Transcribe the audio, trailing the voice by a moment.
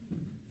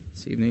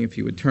This evening, if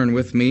you would turn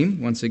with me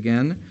once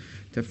again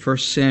to 1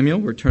 Samuel.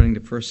 We're turning to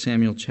 1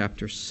 Samuel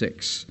chapter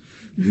 6.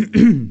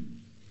 1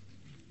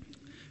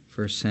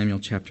 Samuel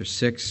chapter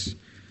 6.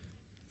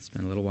 It's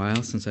been a little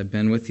while since I've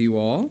been with you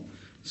all,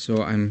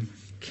 so I'm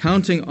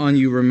counting on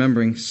you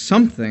remembering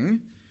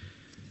something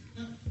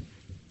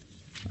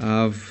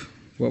of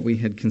what we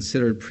had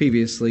considered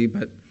previously,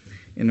 but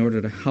in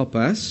order to help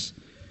us,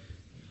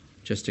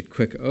 just a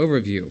quick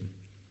overview.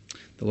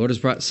 The Lord has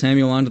brought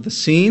Samuel onto the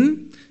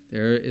scene.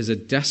 There is a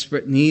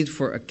desperate need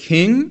for a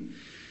king.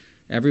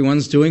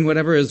 Everyone's doing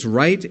whatever is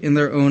right in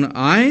their own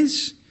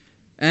eyes.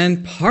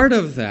 And part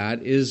of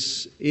that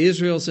is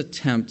Israel's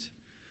attempt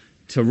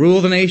to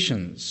rule the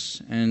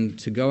nations and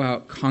to go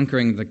out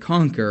conquering the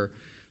conquer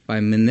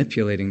by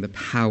manipulating the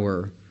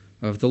power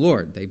of the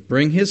Lord. They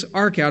bring his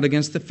ark out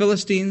against the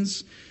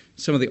Philistines,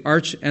 some of the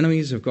arch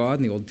enemies of God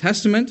in the Old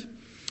Testament,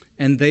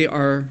 and they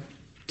are,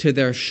 to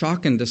their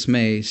shock and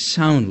dismay,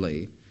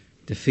 soundly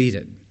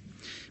defeated,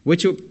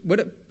 which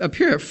would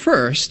appear at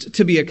first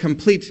to be a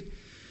complete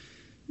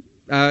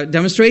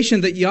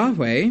demonstration that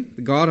Yahweh,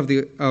 the God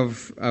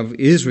of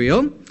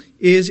Israel,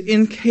 is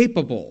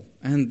incapable,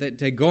 and that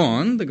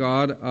Dagon, the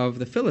god of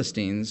the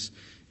Philistines,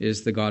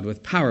 is the God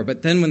with power.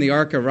 But then when the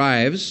ark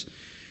arrives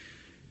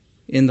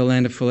in the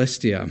land of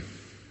Philistia,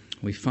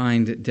 we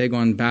find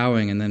Dagon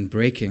bowing and then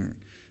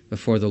breaking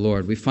before the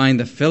Lord. We find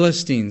the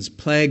Philistines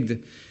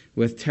plagued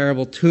with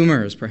terrible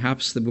tumors,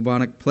 perhaps the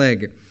bubonic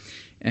plague,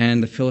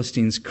 and the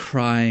Philistines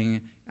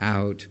crying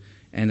out,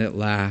 and at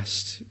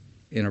last,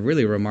 in a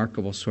really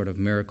remarkable sort of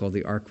miracle,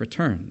 the ark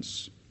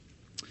returns.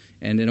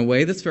 And in a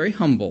way that's very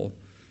humble,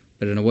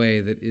 but in a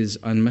way that is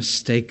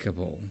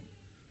unmistakable,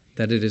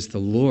 that it is the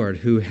Lord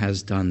who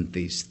has done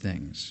these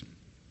things.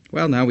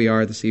 Well, now we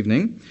are this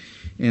evening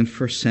in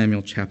 1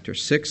 Samuel chapter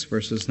 6,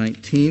 verses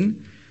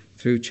 19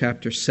 through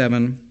chapter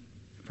 7,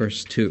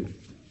 verse 2.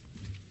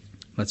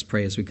 Let's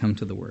pray as we come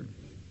to the Word.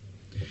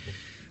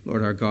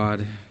 Lord our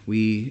God,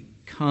 we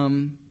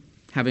come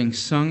having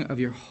sung of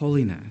your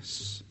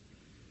holiness,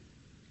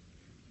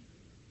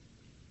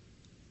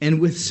 and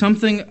with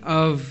something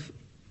of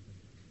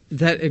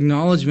that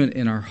acknowledgement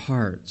in our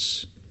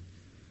hearts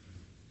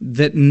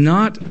that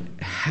not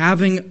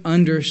having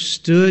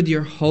understood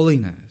your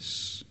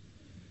holiness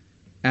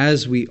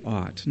as we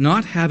ought,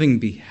 not having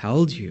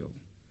beheld you,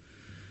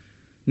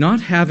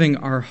 not having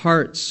our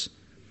hearts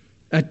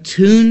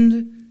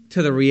attuned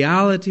to the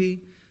reality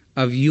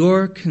of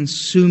your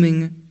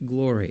consuming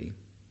glory,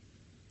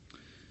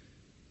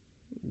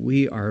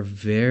 we are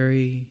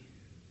very,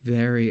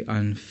 very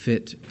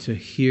unfit to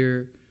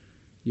hear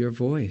your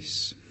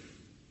voice.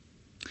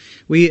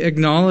 We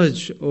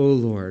acknowledge, O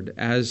Lord,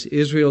 as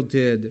Israel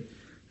did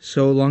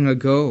so long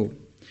ago,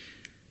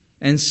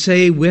 and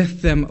say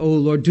with them, O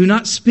Lord, do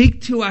not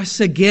speak to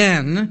us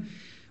again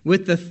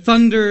with the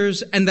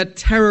thunders and the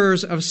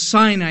terrors of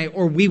Sinai,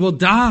 or we will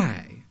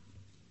die.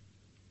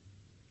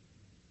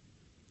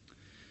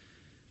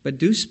 But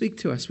do speak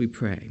to us, we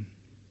pray,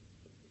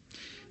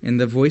 in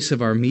the voice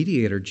of our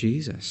mediator,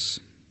 Jesus.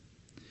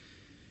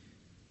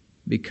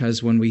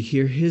 Because when we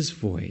hear his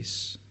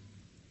voice,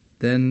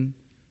 then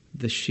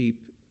the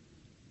sheep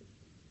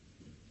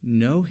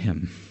know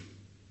him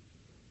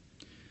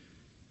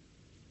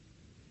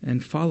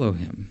and follow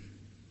him.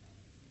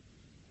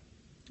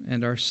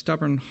 And our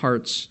stubborn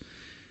hearts,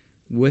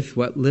 with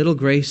what little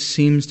grace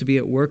seems to be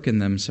at work in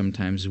them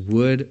sometimes,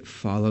 would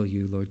follow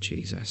you, Lord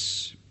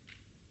Jesus.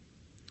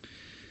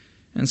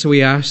 And so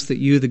we ask that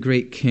you, the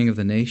great King of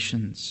the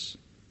nations,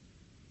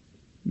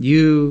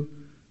 you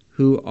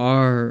who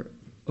are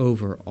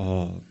over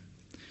all,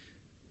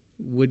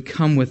 would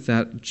come with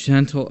that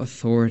gentle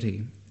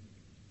authority,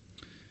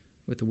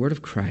 with the word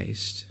of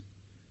Christ,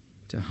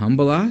 to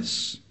humble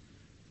us,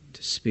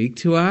 to speak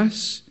to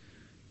us,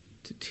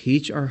 to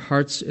teach our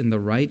hearts in the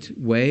right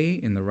way,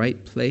 in the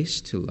right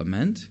place to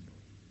lament.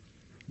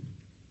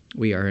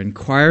 We are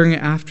inquiring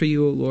after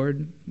you, O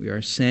Lord. We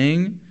are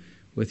saying,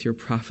 with your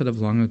prophet of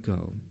long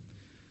ago,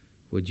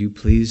 would you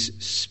please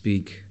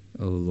speak,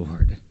 O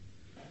Lord?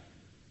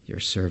 Your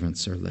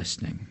servants are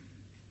listening.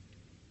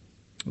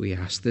 We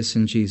ask this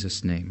in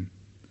Jesus' name.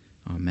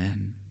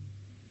 Amen.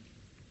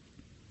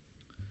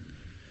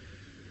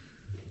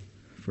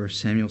 1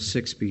 Samuel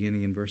 6,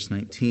 beginning in verse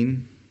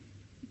 19.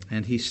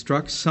 And he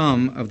struck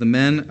some of the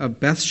men of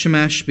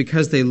Bethshemesh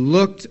because they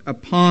looked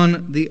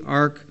upon the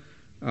ark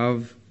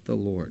of the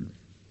Lord.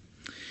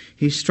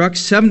 He struck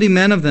 70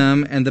 men of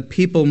them, and the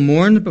people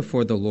mourned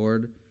before the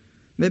Lord,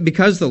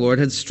 because the Lord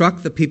had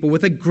struck the people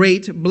with a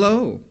great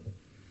blow.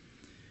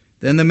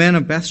 Then the men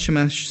of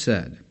Bethshemesh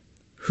said,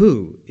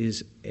 who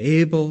is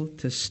able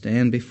to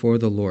stand before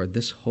the Lord,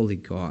 this holy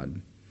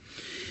God?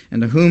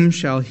 And to whom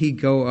shall he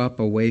go up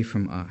away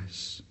from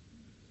us?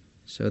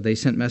 So they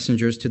sent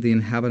messengers to the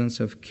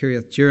inhabitants of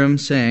Kiriath-Jearim,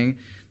 saying,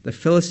 the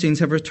Philistines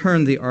have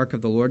returned the ark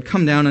of the Lord.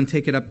 Come down and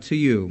take it up to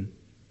you.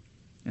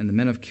 And the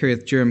men of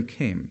Kiriath-Jearim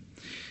came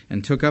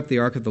and took up the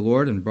ark of the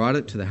Lord and brought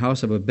it to the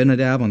house of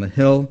Abinadab on the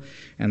hill.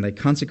 And they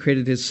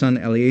consecrated his son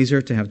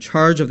Eleazar to have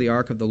charge of the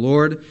ark of the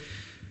Lord.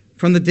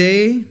 From the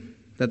day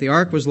that the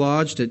ark was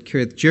lodged at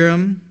Kiriath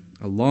Jearim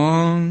a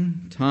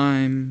long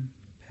time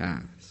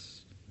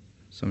past,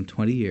 some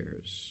 20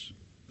 years.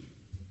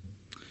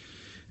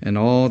 And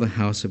all the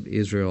house of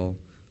Israel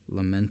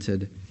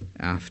lamented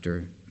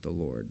after the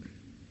Lord.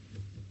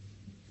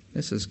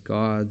 This is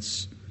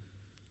God's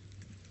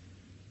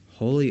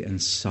holy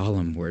and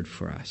solemn word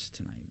for us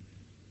tonight.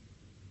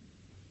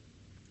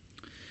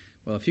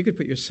 Well, if you could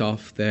put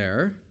yourself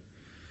there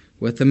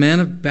with the men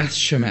of Beth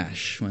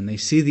Shemesh when they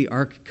see the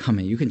ark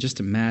coming, you can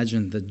just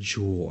imagine the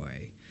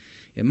joy.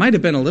 It might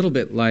have been a little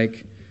bit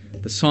like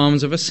the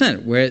Psalms of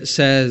Ascent, where it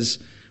says,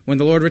 when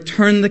the Lord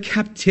returned the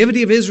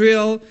captivity of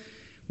Israel,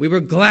 we were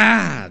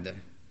glad.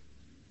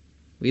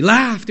 We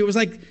laughed. It was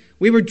like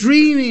we were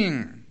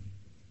dreaming.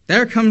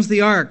 There comes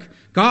the ark.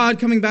 God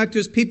coming back to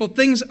his people.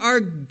 Things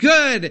are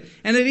good.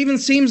 And it even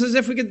seems as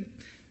if we could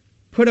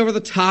put over the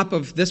top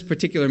of this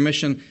particular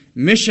mission,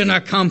 mission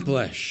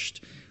accomplished.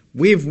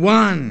 We've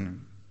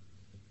won.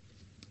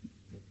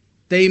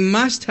 They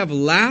must have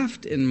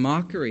laughed in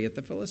mockery at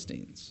the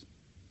Philistines.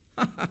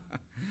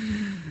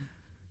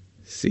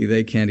 See,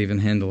 they can't even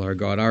handle our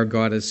God. Our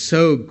God is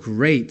so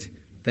great,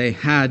 they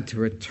had to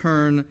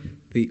return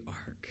the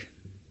ark.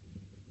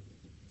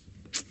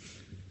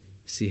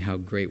 See how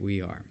great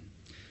we are.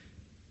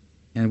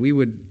 And we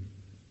would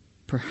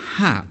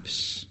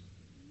perhaps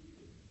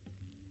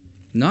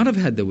not have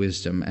had the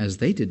wisdom, as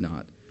they did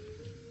not,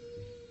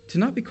 to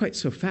not be quite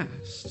so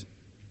fast.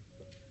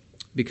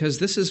 Because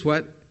this is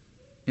what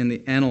in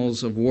the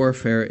annals of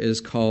warfare is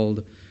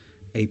called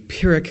a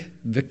Pyrrhic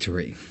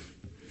victory.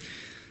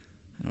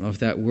 I don't know if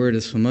that word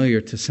is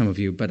familiar to some of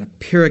you, but a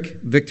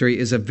Pyrrhic victory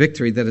is a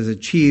victory that is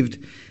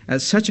achieved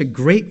at such a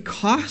great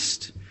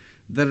cost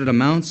that it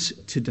amounts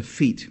to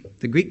defeat.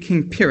 The Greek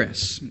king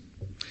Pyrrhus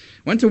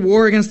went to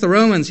war against the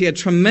Romans. He had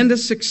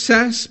tremendous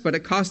success, but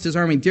it cost his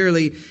army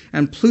dearly,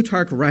 and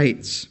Plutarch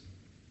writes,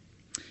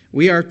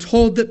 we are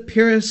told that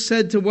Pyrrhus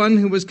said to one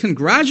who was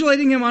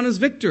congratulating him on his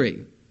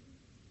victory,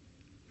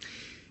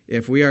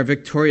 if we are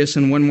victorious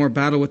in one more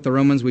battle with the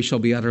Romans, we shall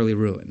be utterly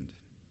ruined.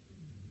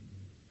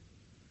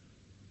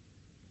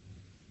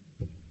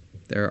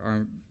 There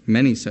are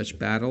many such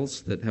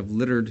battles that have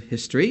littered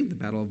history. The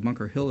Battle of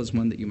Bunker Hill is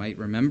one that you might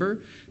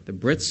remember. The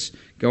Brits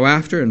go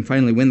after and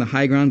finally win the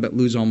high ground, but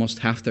lose almost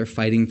half their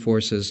fighting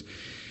forces.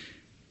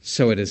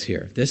 So it is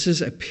here. This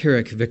is a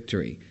Pyrrhic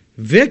victory.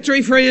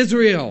 Victory for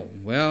Israel!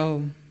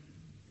 Well,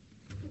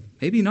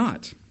 maybe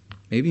not.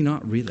 Maybe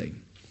not really.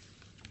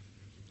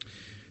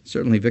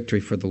 Certainly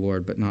victory for the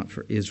Lord, but not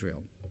for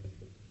Israel.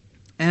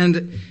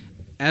 And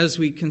as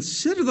we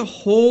consider the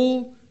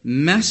whole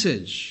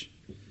message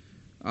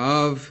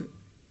of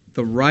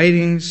the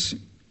writings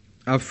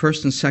of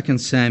 1st and 2nd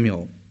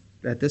Samuel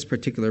at this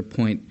particular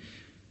point,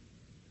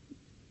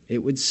 it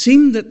would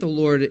seem that the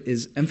Lord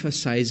is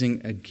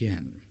emphasizing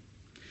again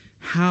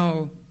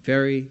how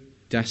very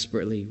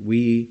desperately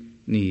we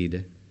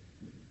need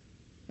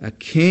a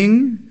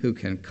king who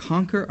can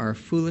conquer our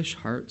foolish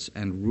hearts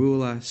and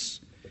rule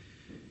us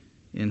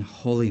in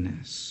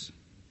holiness.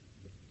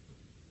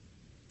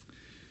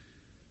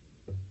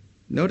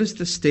 Notice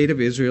the state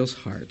of Israel's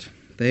heart.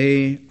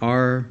 They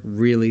are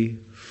really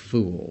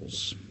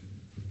fools.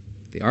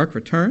 The ark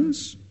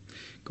returns.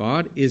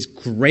 God is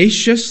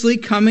graciously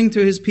coming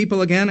to his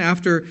people again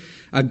after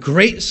a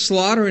great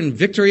slaughter and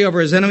victory over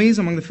his enemies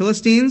among the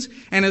Philistines,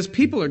 and his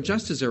people are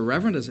just as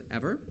irreverent as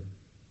ever.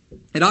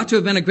 It ought to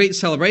have been a great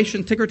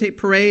celebration, ticker tape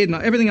parade,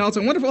 and everything else,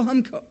 a wonderful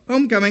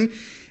homecoming,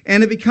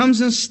 and it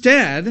becomes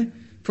instead,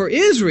 for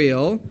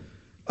Israel,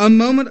 a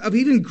moment of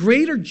even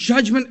greater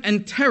judgment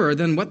and terror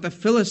than what the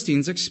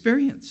Philistines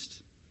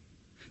experienced.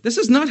 This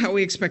is not how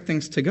we expect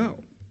things to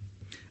go.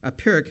 A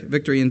Pyrrhic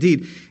victory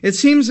indeed. It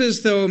seems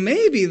as though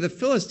maybe the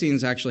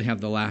Philistines actually have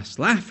the last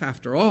laugh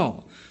after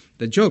all.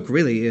 The joke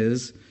really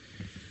is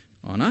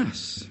on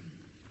us.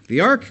 The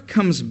ark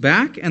comes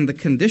back and the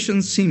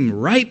conditions seem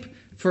ripe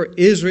for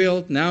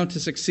Israel now to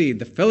succeed.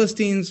 The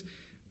Philistines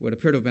would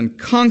appear to have been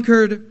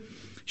conquered.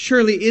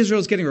 Surely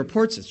Israel's getting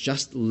reports. It's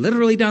just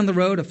literally down the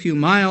road, a few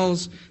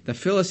miles. The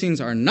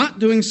Philistines are not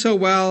doing so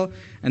well.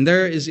 And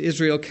there is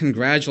Israel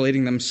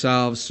congratulating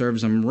themselves,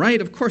 serves them right.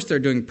 Of course, they're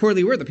doing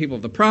poorly. We're the people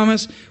of the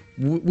promise.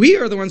 We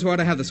are the ones who ought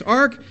to have this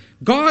ark.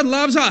 God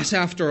loves us,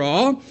 after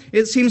all.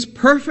 It seems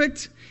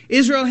perfect.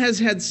 Israel has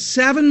had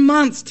 7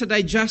 months to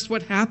digest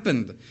what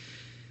happened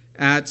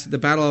at the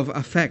Battle of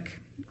Aphek.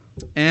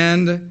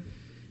 And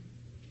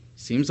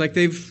seems like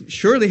they've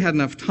surely had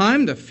enough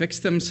time to fix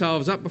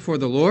themselves up before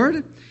the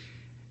Lord.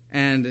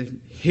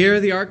 And here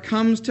the ark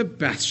comes to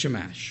Beth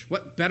Shemesh.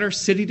 What better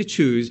city to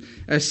choose?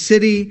 A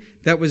city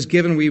that was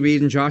given, we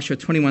read in Joshua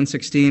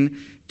 21:16,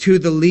 to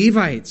the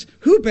Levites.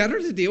 Who better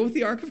to deal with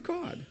the ark of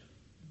God?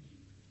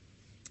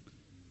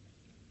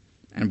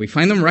 And we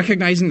find them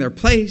recognizing their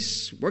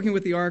place, working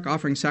with the ark,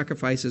 offering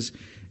sacrifices,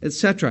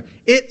 etc.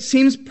 It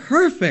seems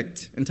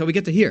perfect until we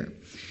get to here.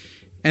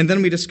 And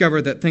then we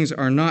discover that things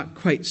are not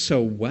quite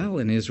so well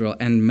in Israel,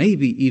 and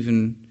maybe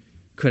even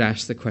could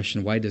ask the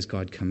question, why does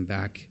God come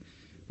back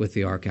with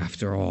the ark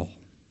after all?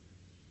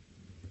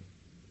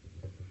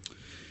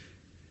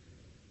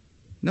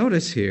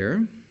 Notice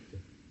here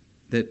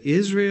that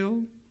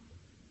Israel,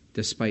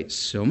 despite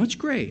so much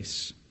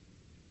grace,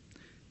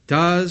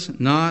 does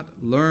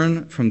not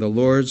learn from the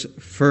Lord's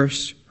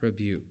first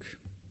rebuke.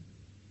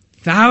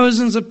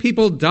 Thousands of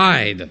people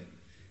died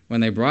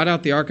when they brought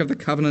out the Ark of the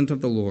Covenant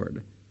of the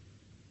Lord.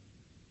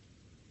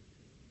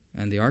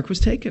 And the Ark was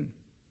taken.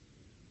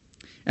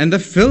 And the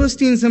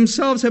Philistines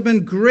themselves have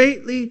been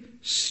greatly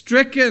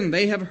stricken.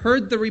 They have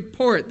heard the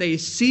report. They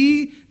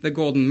see the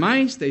golden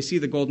mice. They see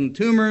the golden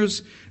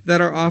tumors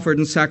that are offered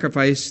in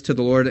sacrifice to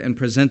the Lord and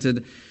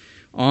presented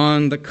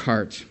on the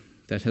cart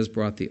that has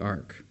brought the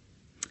ark.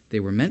 They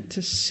were meant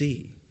to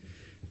see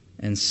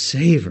and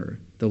savor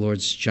the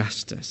Lord's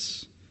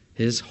justice,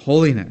 his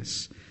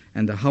holiness,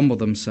 and to humble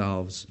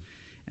themselves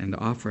and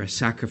offer a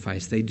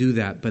sacrifice. They do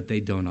that, but they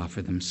don't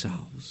offer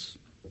themselves.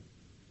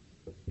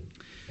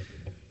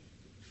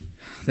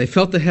 They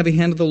felt the heavy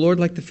hand of the Lord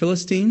like the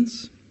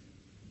Philistines,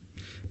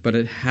 but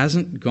it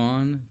hasn't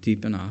gone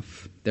deep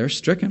enough. They're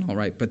stricken, all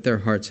right, but their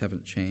hearts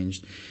haven't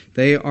changed.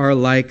 They are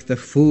like the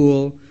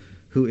fool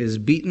who is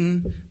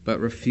beaten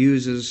but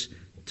refuses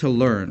to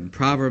learn.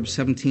 Proverbs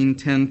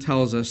 17:10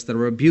 tells us that a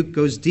rebuke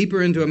goes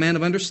deeper into a man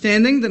of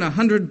understanding than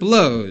 100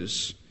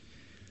 blows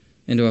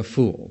into a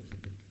fool.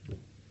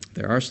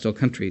 There are still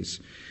countries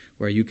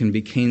where you can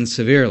be caned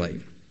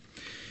severely.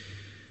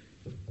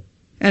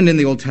 And in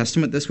the Old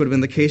Testament, this would have been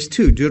the case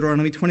too.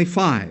 Deuteronomy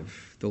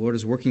 25. The Lord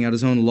is working out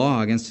his own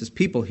law against his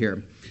people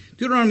here.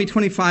 Deuteronomy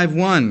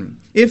 25:1.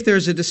 If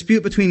there's a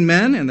dispute between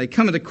men and they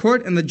come into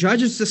court and the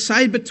judges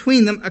decide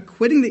between them,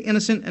 acquitting the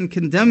innocent and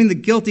condemning the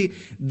guilty,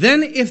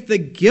 then if the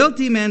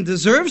guilty man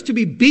deserves to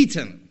be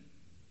beaten,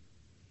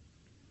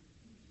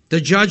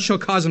 the judge shall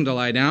cause him to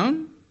lie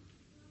down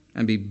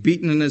and be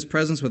beaten in his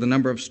presence with a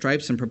number of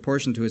stripes in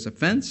proportion to his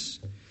offense.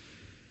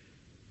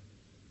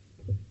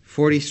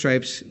 40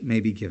 stripes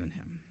may be given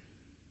him.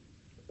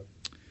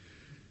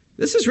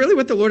 This is really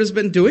what the Lord has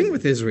been doing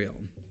with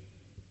Israel.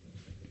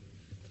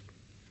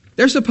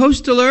 They're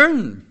supposed to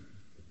learn.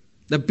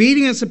 The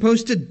beating is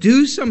supposed to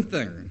do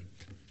something.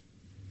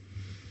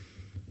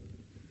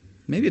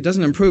 Maybe it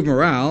doesn't improve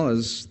morale,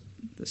 as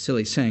the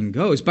silly saying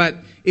goes,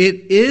 but it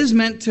is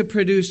meant to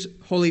produce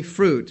holy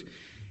fruit.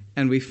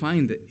 And we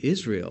find that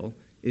Israel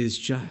is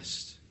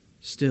just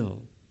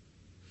still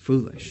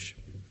foolish.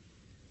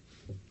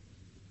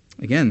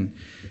 Again,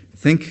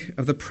 think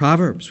of the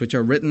Proverbs, which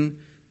are written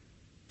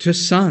to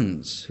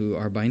sons who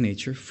are by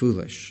nature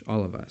foolish,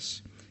 all of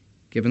us.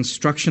 Give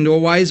instruction to a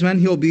wise man,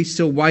 he will be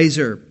still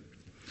wiser.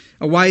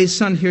 A wise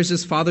son hears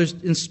his father's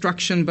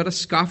instruction, but a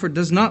scoffer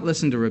does not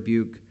listen to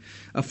rebuke.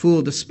 A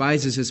fool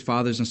despises his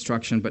father's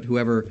instruction, but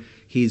whoever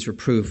heeds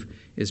reproof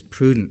is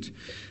prudent.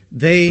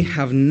 They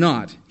have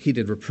not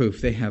heeded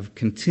reproof. They have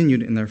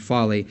continued in their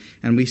folly,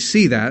 and we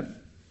see that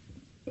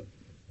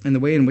in the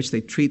way in which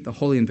they treat the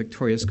holy and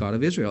victorious God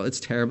of Israel.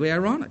 It's terribly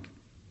ironic.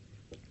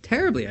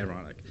 Terribly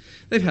ironic.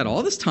 They've had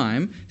all this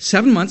time,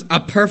 7 months, a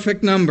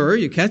perfect number,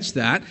 you catch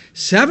that,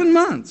 7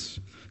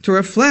 months, to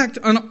reflect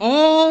on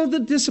all the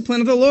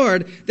discipline of the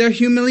Lord, their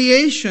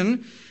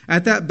humiliation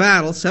at that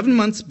battle 7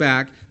 months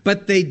back,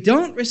 but they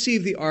don't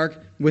receive the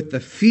ark with the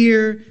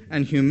fear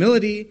and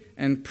humility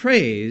and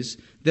praise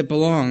that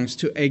belongs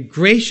to a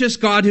gracious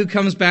God who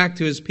comes back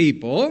to his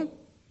people.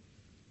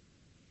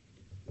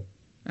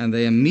 And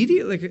they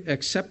immediately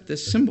accept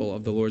this symbol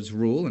of the Lord's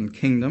rule and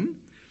kingdom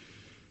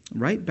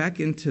right back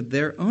into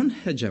their own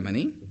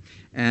hegemony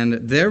and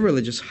their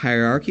religious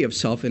hierarchy of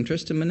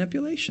self-interest and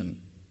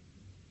manipulation.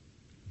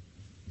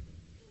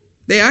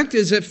 They act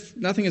as if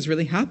nothing has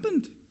really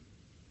happened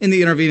in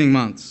the intervening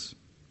months.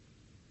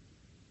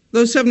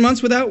 Those 7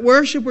 months without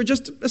worship were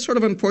just a sort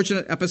of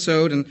unfortunate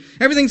episode, and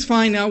everything's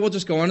fine now, we'll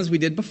just go on as we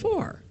did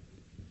before.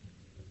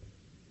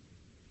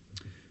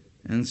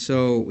 And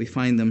so we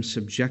find them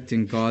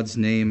subjecting God's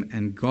name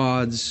and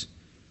God's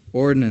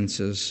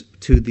ordinances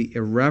to the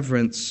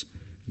irreverence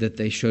that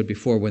they showed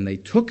before. When they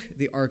took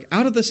the ark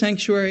out of the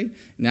sanctuary,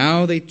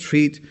 now they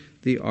treat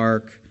the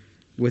ark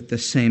with the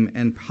same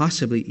and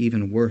possibly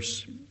even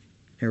worse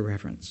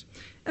irreverence.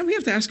 And we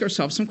have to ask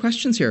ourselves some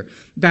questions here.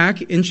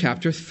 Back in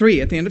chapter 3,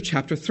 at the end of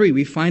chapter 3,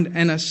 we find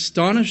an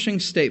astonishing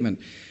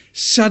statement.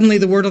 Suddenly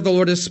the word of the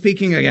Lord is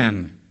speaking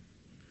again.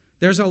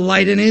 There's a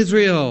light in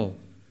Israel.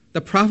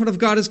 The prophet of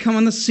God has come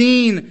on the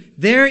scene.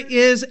 There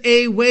is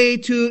a way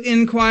to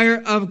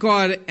inquire of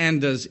God.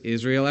 And does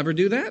Israel ever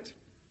do that?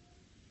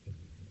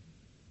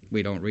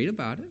 We don't read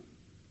about it.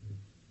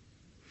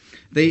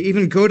 They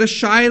even go to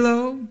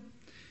Shiloh.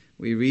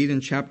 We read in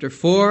chapter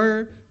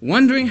 4,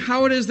 wondering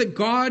how it is that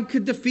God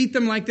could defeat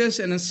them like this.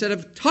 And instead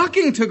of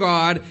talking to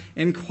God,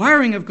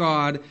 inquiring of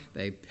God,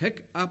 they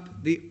pick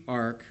up the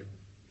ark,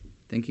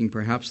 thinking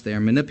perhaps they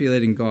are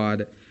manipulating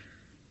God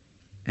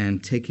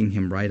and taking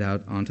him right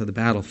out onto the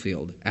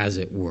battlefield, as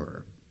it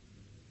were.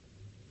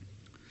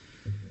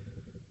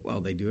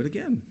 Well, they do it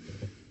again.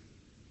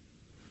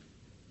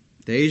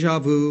 Deja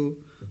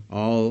vu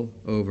all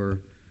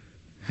over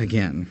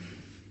again.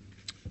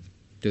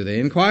 Do they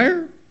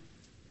inquire?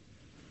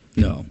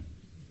 No.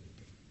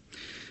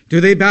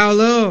 Do they bow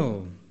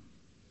low?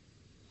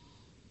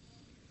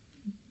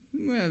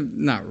 Well,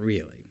 not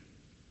really.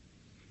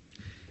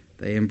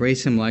 They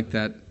embrace him like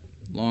that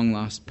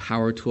long-lost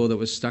power tool that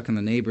was stuck in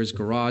the neighbor's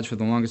garage for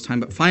the longest time,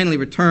 but finally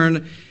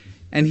returned,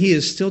 and he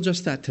is still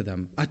just that to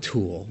them, a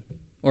tool.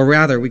 Or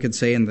rather, we could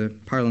say in the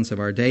parlance of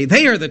our day,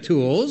 they are the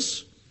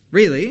tools,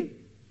 really,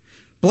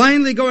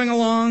 blindly going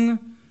along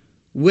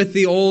with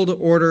the old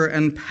order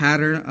and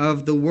pattern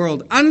of the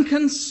world,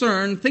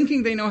 unconcerned,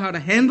 thinking they know how to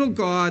handle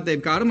God,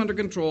 they've got him under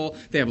control,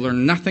 they have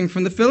learned nothing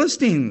from the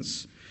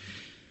Philistines.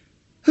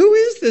 Who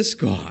is this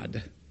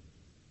God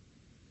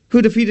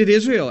who defeated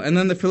Israel and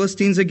then the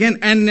Philistines again,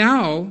 and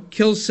now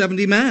kills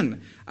 70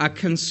 men, a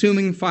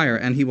consuming fire,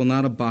 and he will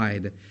not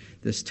abide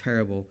this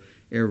terrible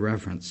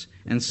irreverence?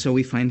 And so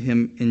we find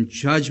him in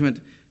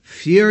judgment,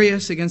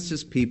 furious against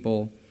his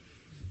people.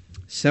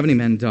 70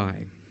 men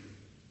die.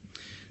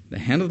 The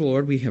hand of the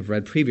Lord, we have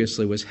read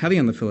previously, was heavy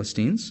on the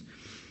Philistines,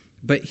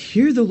 but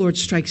here the Lord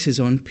strikes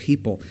his own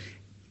people.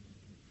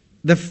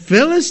 The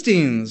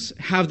Philistines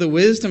have the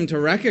wisdom to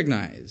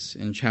recognize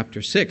in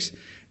chapter 6,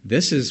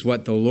 this is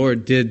what the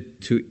Lord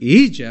did to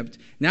Egypt.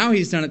 Now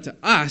he's done it to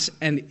us,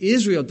 and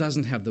Israel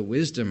doesn't have the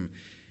wisdom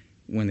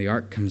when the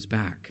ark comes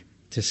back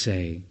to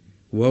say,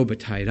 woe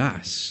betide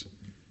us,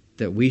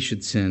 that we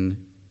should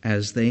sin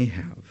as they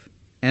have.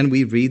 And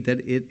we read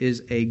that it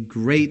is a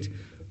great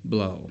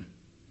blow.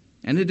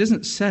 And it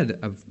isn't said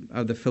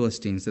of the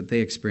Philistines that they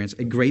experience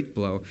a great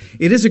blow.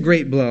 It is a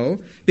great blow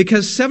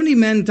because 70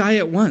 men die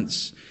at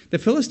once. The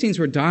Philistines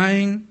were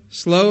dying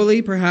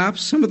slowly,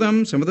 perhaps, some of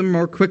them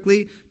more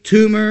quickly,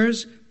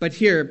 tumors, but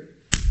here,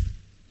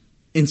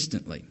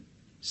 instantly,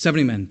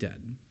 70 men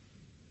dead.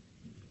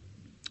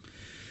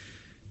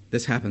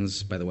 This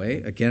happens, by the way,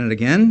 again and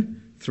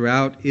again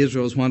throughout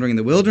Israel's wandering in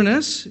the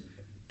wilderness.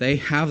 They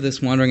have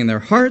this wandering in their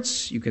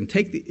hearts. You can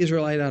take the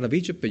Israelite out of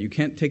Egypt, but you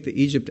can't take the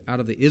Egypt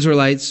out of the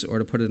Israelites, or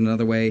to put it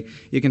another way,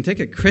 you can take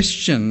a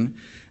Christian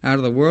out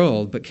of the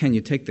world, but can you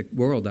take the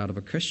world out of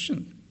a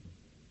Christian?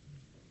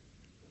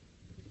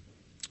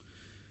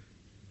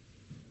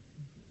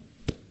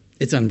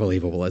 It's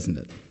unbelievable, isn't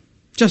it?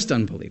 Just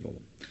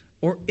unbelievable.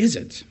 Or is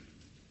it?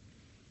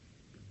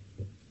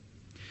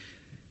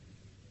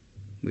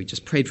 We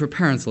just prayed for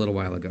parents a little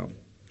while ago.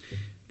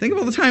 Think of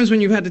all the times when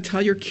you've had to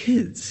tell your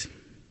kids,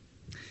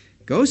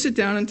 go sit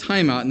down in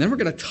timeout, and then we're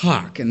going to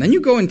talk. And then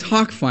you go and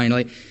talk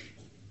finally,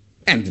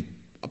 and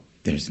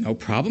there's no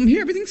problem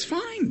here. Everything's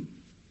fine.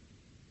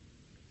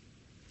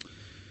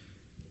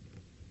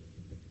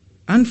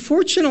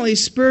 Unfortunately,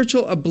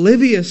 spiritual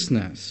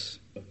obliviousness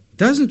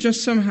doesn't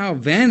just somehow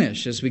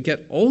vanish as we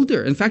get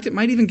older. In fact, it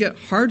might even get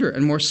harder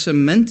and more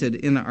cemented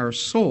in our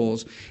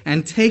souls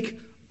and take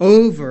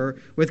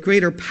over with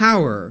greater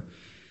power.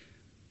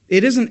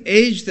 It isn't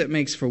age that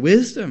makes for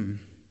wisdom.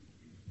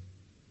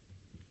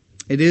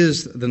 It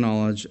is the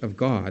knowledge of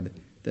God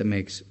that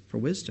makes for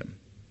wisdom.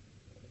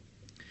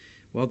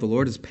 Well, the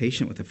Lord is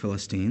patient with the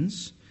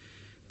Philistines.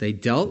 They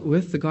dealt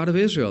with the God of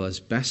Israel as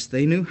best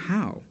they knew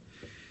how.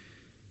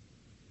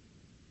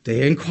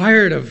 They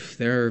inquired of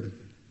their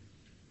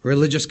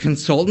religious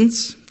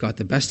consultants, got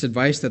the best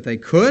advice that they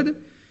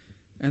could,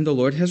 and the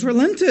Lord has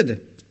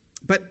relented.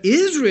 But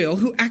Israel,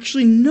 who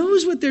actually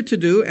knows what they're to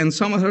do, and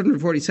Psalm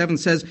 147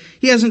 says,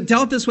 he hasn't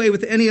dealt this way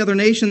with any other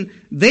nation.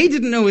 They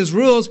didn't know his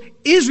rules.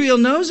 Israel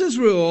knows his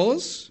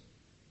rules.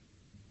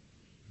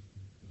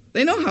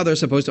 They know how they're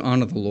supposed to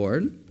honor the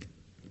Lord,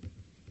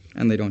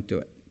 and they don't do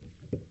it.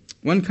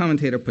 One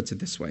commentator puts it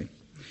this way: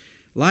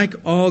 like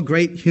all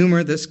great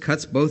humor, this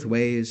cuts both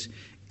ways.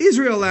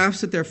 Israel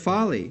laughs at their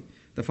folly,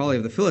 the folly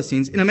of the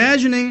Philistines, in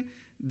imagining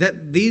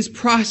that these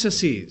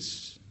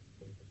processes,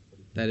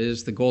 that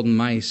is, the golden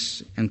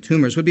mice and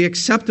tumors, would be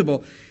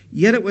acceptable.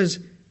 Yet it was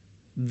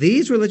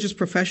these religious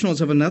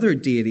professionals of another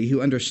deity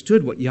who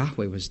understood what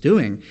Yahweh was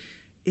doing.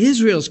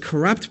 Israel's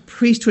corrupt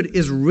priesthood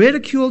is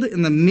ridiculed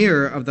in the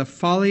mirror of the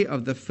folly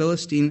of the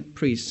Philistine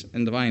priests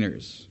and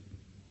diviners.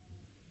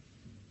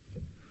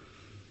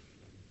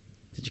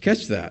 Did you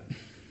catch that?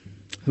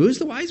 Who's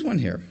the wise one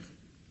here?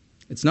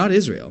 It's not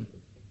Israel.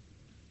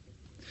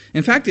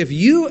 In fact, if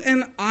you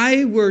and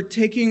I were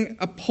taking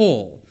a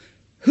poll,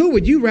 who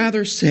would you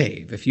rather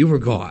save if you were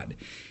God?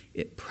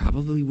 It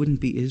probably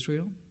wouldn't be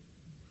Israel.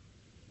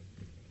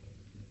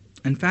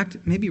 In fact,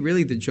 maybe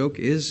really the joke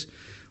is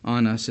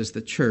on us as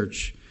the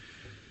church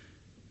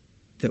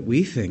that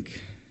we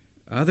think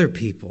other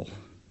people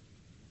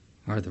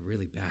are the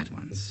really bad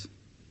ones.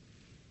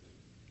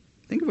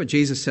 Think of what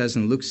Jesus says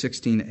in Luke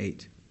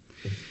 16:8.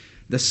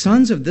 The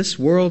sons of this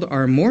world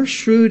are more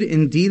shrewd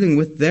in dealing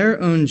with their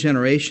own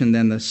generation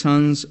than the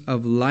sons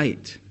of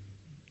light.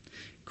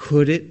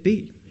 Could it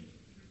be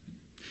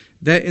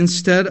that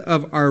instead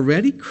of our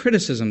ready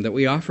criticism that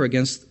we offer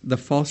against the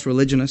false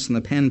religionists and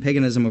the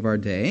pan-paganism of our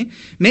day,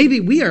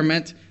 maybe we are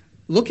meant,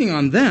 looking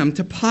on them,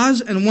 to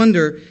pause and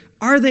wonder,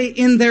 are they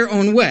in their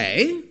own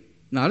way,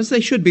 not as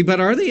they should be, but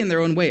are they in their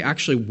own way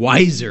actually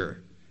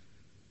wiser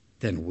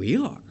than we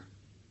are?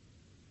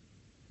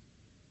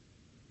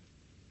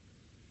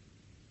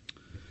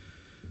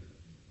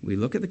 We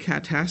look at the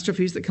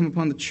catastrophes that come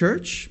upon the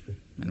church,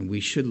 and we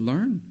should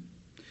learn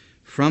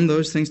from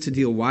those things to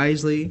deal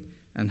wisely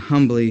and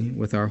humbly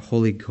with our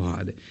holy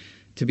God,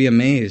 to be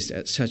amazed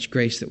at such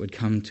grace that would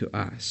come to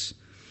us.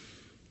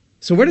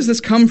 So where does this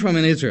come from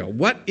in Israel?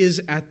 What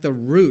is at the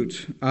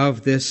root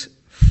of this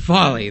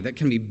folly that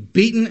can be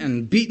beaten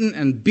and beaten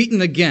and beaten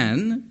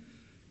again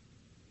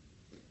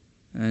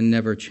and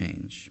never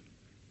change?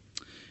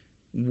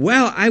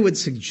 Well, I would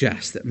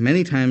suggest that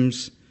many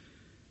times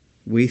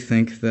we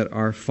think that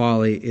our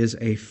folly is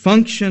a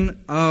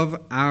function of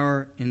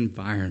our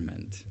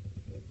environment.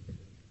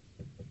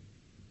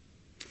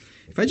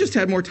 If I just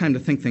had more time to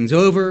think things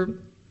over,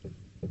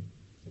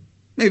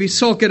 maybe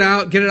sulk it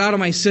out, get it out of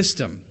my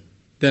system,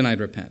 then I'd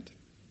repent.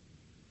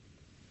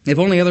 If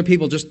only other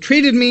people just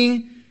treated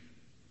me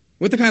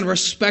with the kind of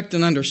respect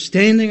and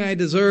understanding I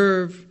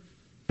deserve,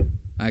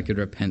 I could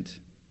repent.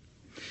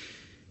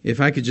 If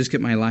I could just get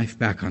my life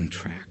back on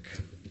track,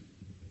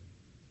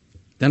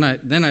 then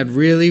I'd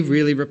really,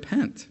 really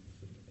repent.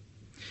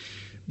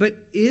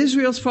 But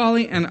Israel's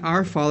folly and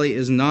our folly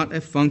is not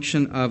a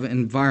function of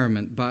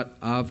environment, but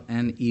of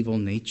an evil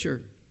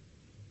nature.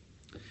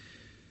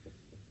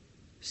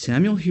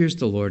 Samuel hears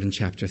the Lord in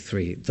chapter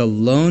 3. The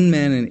lone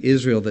man in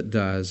Israel that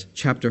does.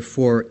 Chapter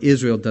 4,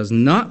 Israel does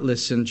not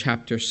listen.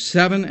 Chapter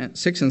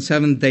 6 and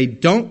 7, they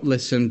don't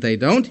listen, they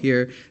don't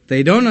hear,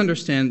 they don't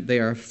understand, they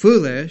are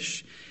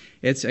foolish.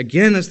 It's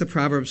again, as the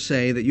Proverbs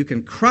say, that you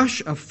can crush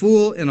a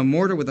fool in a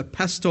mortar with a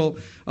pestle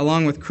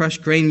along with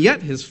crushed grain,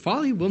 yet his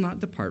folly will not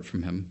depart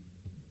from him.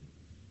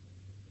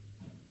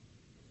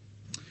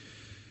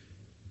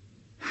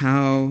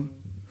 How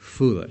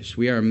foolish.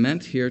 We are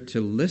meant here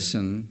to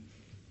listen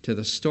to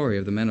the story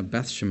of the men of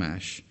Beth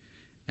Shemesh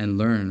and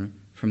learn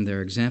from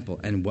their example.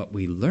 And what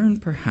we learn,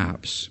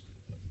 perhaps,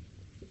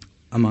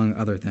 among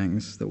other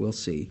things that we'll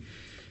see,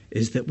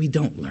 is that we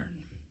don't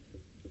learn.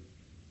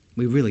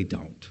 We really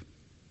don't.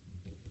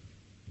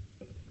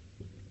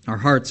 Our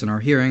hearts and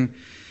our hearing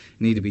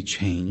need to be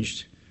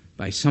changed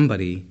by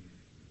somebody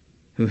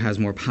who has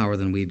more power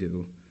than we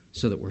do,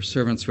 so that we're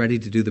servants ready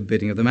to do the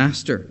bidding of the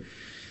master.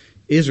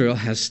 Israel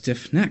has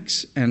stiff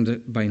necks,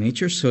 and by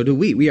nature, so do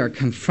we. We are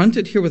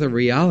confronted here with a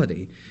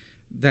reality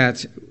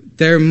that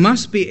there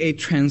must be a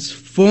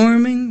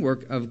transforming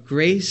work of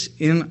grace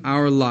in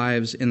our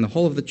lives, in the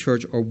whole of the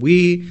church, or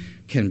we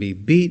can be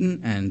beaten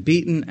and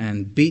beaten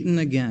and beaten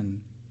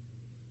again,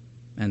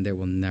 and there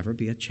will never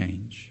be a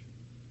change.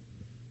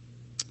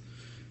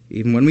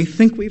 Even when we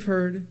think we've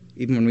heard,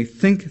 even when we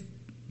think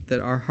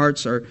that our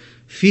hearts are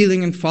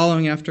feeling and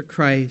following after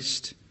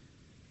Christ,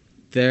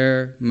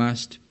 there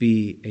must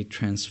be a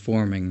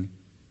transforming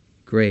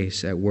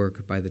grace at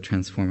work by the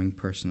transforming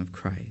person of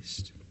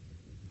Christ.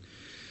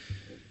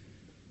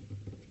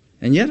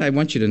 And yet I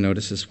want you to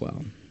notice as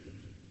well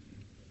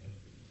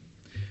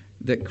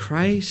that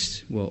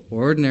Christ will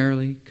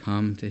ordinarily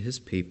come to his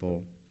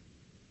people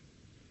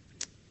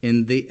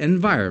in the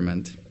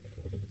environment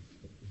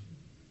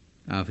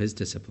of his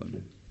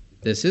discipline.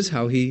 This is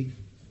how he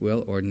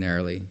will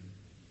ordinarily,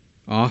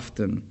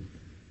 often,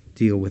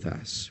 deal with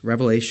us.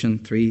 Revelation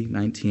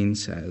 3:19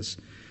 says,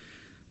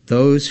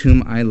 "Those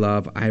whom I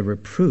love I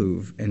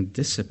reprove and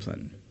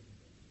discipline."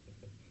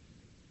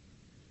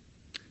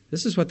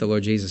 This is what the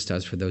Lord Jesus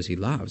does for those he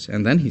loves.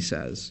 And then he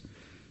says,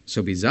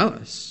 "So be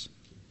zealous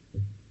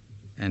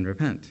and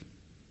repent."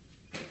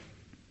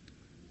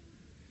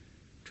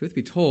 Truth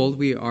be told,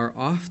 we are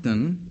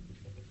often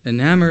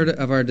enamored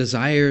of our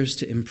desires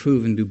to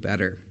improve and do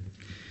better.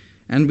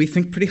 And we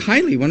think pretty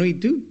highly when we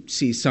do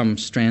see some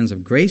strands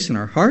of grace in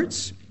our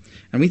hearts,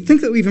 and we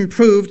think that we've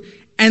improved,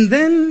 and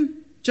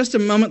then just a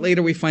moment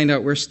later we find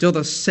out we're still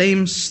the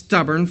same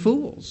stubborn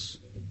fools.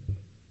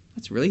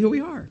 That's really who we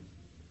are.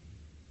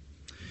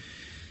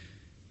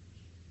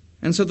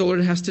 And so the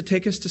Lord has to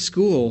take us to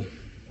school,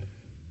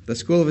 the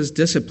school of his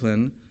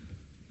discipline,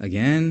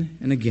 again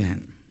and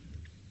again.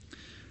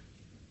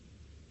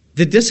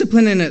 The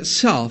discipline in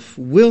itself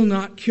will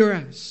not cure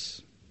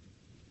us.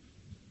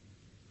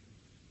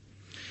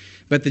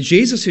 But the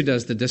Jesus who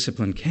does the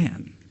discipline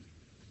can.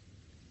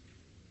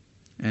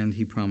 And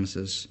he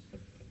promises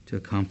to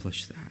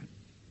accomplish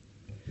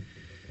that.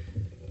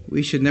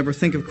 We should never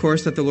think, of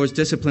course, that the Lord's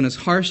discipline is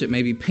harsh. It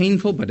may be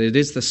painful, but it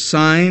is the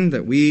sign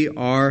that we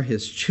are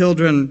his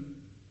children.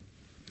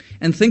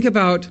 And think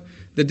about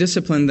the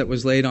discipline that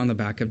was laid on the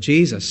back of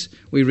Jesus.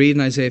 We read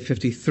in Isaiah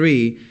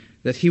 53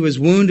 that he was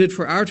wounded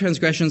for our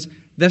transgressions,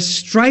 the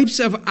stripes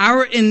of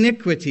our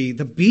iniquity,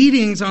 the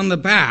beatings on the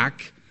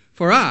back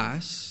for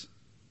us,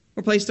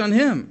 were placed on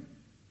him.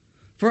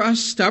 For us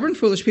stubborn,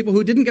 foolish people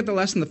who didn't get the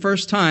lesson the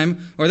first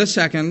time, or the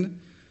second,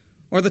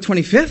 or the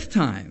 25th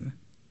time,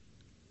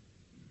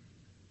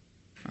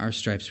 our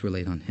stripes were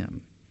laid on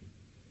him.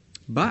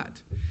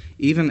 But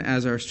even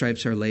as our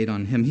stripes are laid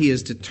on him, he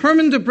is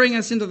determined to bring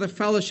us into the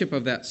fellowship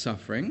of that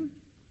suffering,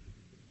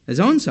 his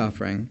own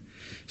suffering,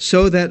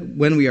 so that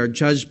when we are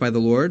judged by the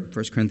Lord,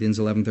 1 Corinthians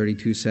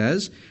 11:32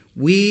 says,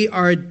 we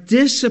are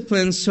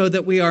disciplined so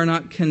that we are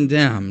not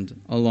condemned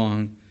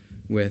along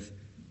with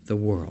the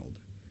world.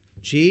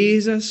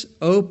 Jesus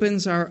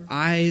opens our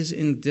eyes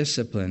in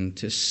discipline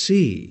to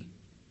see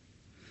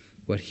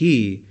what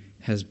he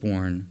has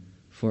borne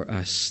for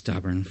us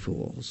stubborn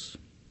fools.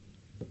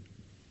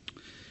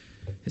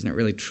 Isn't it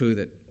really true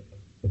that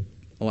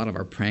a lot of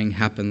our praying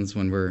happens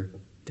when we're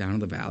down in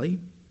the valley?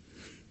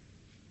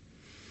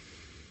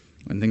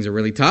 When things are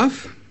really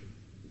tough?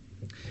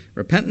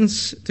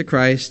 Repentance to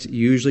Christ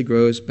usually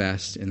grows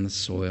best in the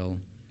soil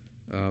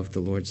of the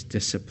Lord's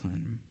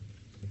discipline.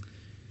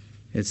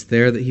 It's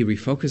there that he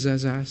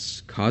refocuses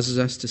us, causes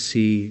us to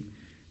see,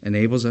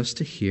 enables us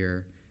to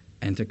hear,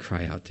 and to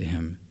cry out to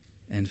him,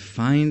 and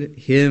find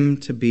him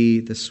to be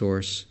the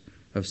source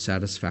of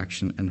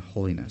satisfaction and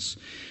holiness.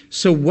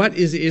 So what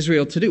is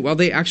Israel to do? Well,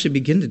 they actually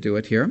begin to do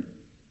it here,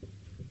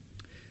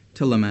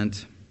 to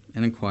lament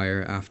and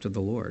inquire after the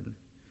Lord.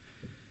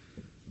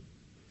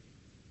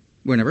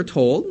 We're never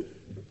told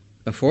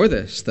before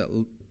this that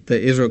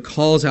Israel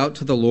calls out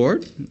to the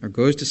Lord or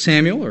goes to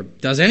Samuel or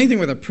does anything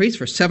with a priest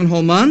for 7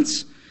 whole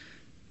months.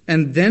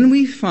 And then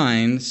we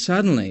find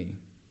suddenly,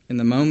 in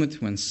the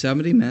moment when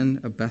 70 men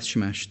of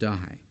Beth-Shemesh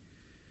die,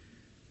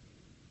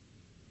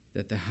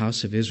 that the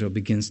house of Israel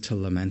begins to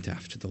lament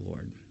after the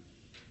Lord.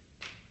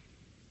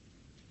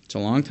 It's a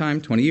long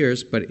time, 20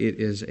 years, but it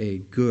is a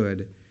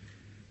good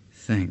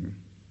thing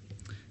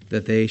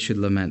that they should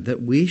lament,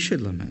 that we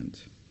should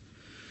lament.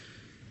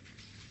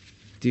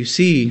 Do you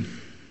see,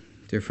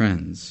 dear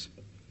friends,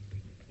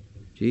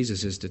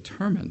 Jesus is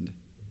determined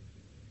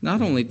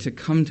not only to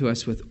come to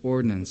us with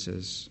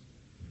ordinances,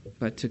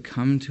 but to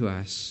come to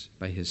us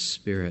by his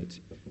Spirit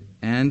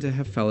and to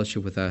have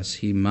fellowship with us.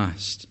 He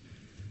must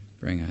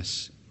bring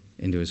us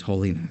into his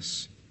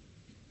holiness.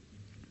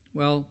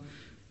 Well,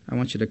 I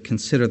want you to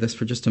consider this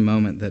for just a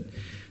moment,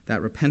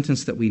 that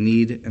repentance that we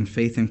need and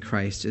faith in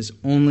Christ is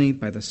only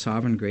by the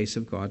sovereign grace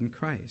of God in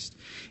Christ.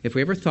 If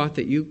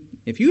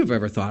you have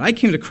ever thought, I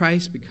came to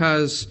Christ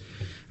because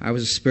I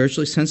was a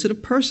spiritually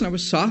sensitive person, I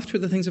was soft for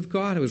the things of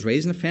God, I was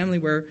raised in a family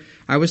where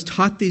I was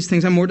taught these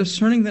things, I'm more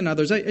discerning than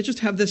others, I just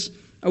have this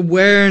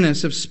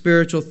awareness of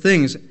spiritual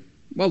things.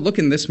 Well, look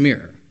in this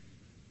mirror.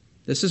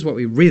 This is what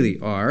we really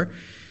are.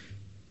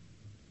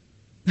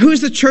 Who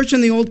is the church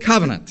in the Old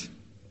Covenant?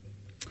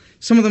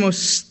 Some of the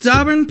most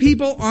stubborn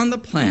people on the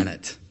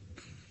planet.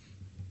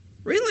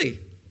 Really?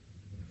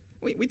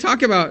 We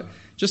talk about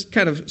just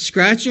kind of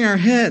scratching our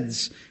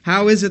heads.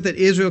 How is it that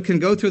Israel can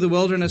go through the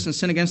wilderness and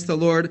sin against the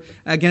Lord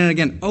again and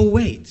again? Oh,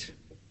 wait.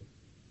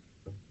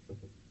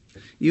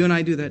 You and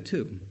I do that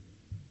too.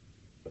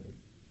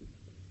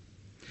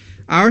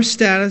 Our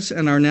status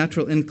and our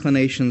natural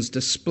inclinations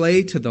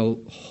display to the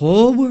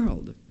whole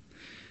world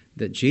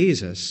that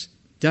Jesus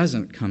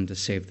doesn't come to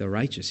save the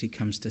righteous. He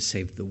comes to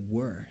save the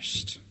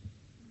worst.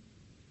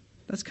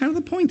 That's kind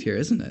of the point here,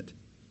 isn't it?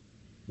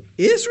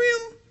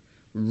 Israel?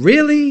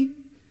 Really?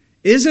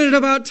 Isn't it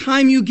about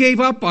time you gave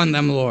up on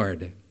them,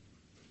 Lord?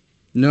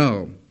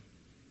 No.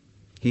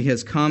 He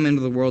has come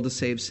into the world to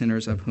save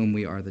sinners, of whom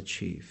we are the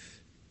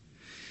chief.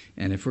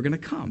 And if we're going to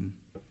come,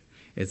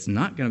 it's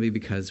not going to be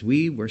because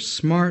we were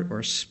smart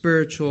or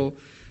spiritual,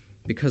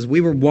 because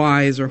we were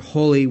wise or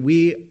holy.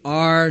 We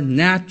are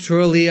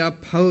naturally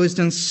opposed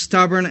and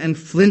stubborn and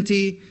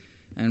flinty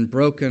and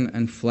broken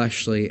and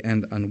fleshly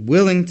and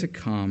unwilling to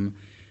come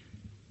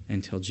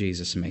until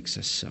Jesus makes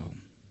us so.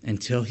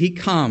 Until he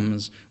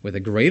comes with a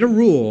greater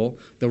rule,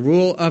 the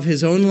rule of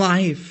his own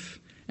life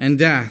and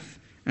death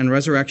and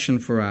resurrection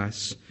for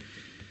us,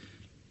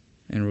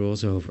 and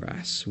rules over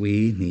us.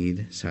 We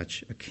need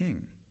such a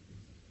king.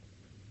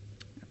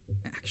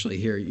 Actually,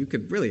 here, you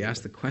could really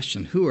ask the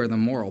question, who are the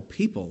moral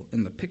people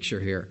in the picture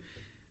here?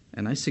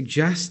 And I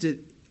suggest it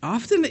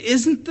often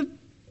isn't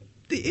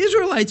the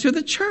Israelites or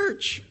the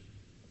church.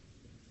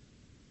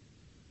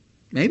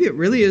 Maybe it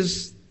really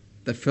is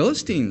the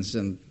Philistines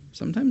and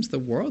sometimes the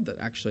world that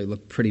actually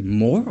look pretty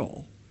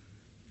moral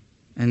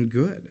and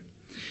good.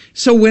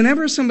 So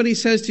whenever somebody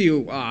says to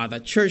you,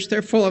 the church,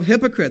 they're full of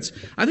hypocrites,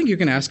 I think you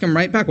can ask them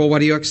right back, well, what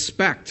do you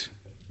expect?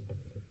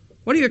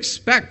 What do you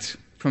expect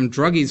from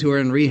druggies who are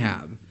in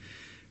rehab?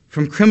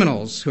 From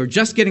criminals who are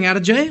just getting out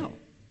of jail?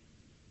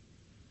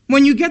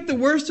 When you get the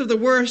worst of the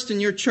worst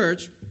in your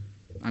church,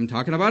 I'm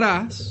talking about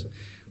us,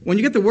 when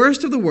you get the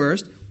worst of the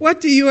worst, what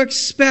do you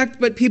expect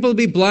but people to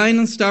be blind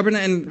and stubborn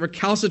and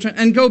recalcitrant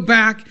and go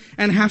back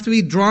and have to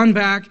be drawn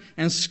back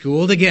and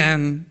schooled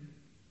again?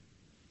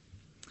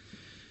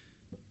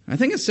 I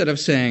think instead of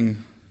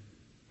saying,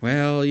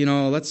 well,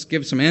 let's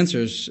give some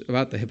answers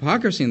about the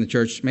hypocrisy in the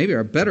church, maybe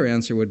our better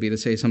answer would be to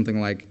say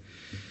something like,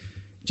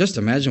 just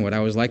imagine what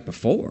I was like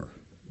before.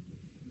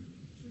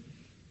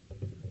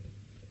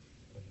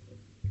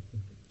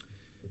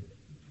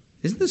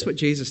 Isn't this what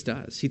Jesus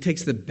does? He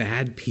takes the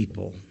bad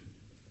people,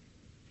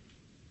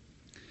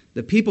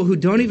 the people who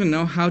don't even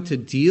know how to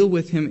deal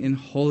with him in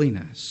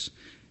holiness,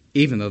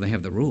 even though they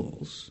have the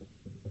rules.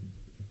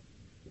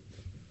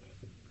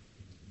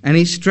 And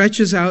he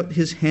stretches out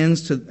his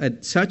hands to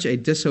such a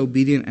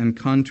disobedient and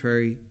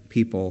contrary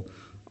people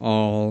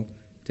all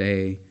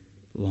day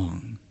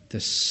long.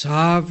 The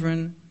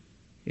sovereign,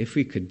 if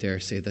we could dare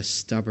say, the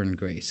stubborn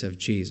grace of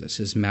Jesus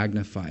is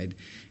magnified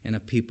in a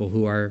people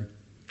who are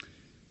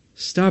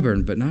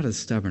stubborn, but not as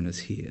stubborn as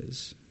he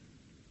is.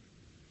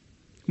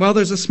 Well,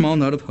 there's a small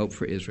note of hope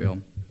for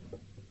Israel.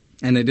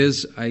 And it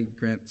is, I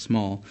grant,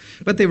 small.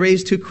 But they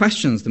raise two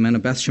questions, the men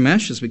of Beth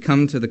Shemesh, as we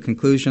come to the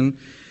conclusion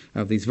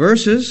of these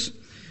verses.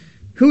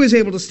 Who is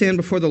able to stand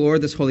before the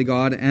Lord, this holy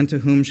God, and to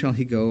whom shall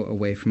he go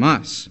away from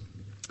us?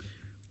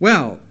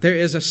 Well, there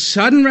is a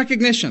sudden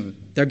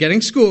recognition. They're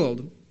getting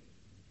schooled.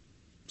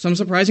 Some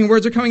surprising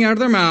words are coming out of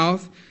their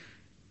mouth.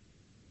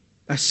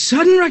 A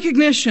sudden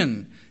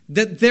recognition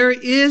that there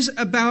is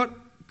about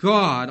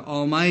God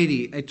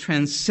Almighty a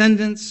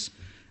transcendence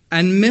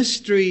and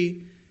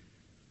mystery,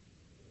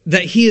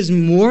 that he is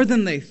more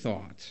than they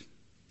thought,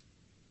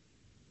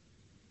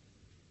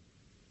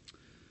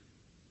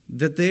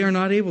 that they are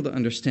not able to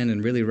understand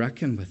and really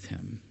reckon with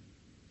him.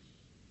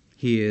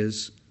 He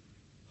is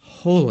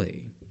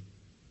holy.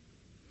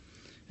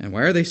 And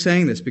why are they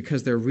saying this?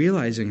 Because they're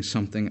realizing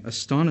something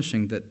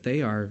astonishing, that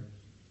they are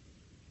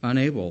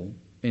unable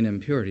in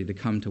impurity to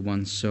come to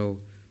one so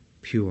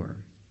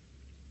pure.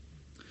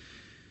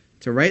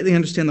 To rightly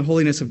understand the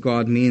holiness of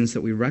God means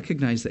that we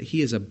recognize that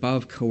he is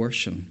above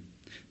coercion,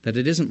 that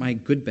it isn't my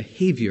good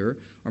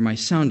behavior or my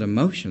sound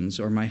emotions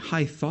or my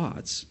high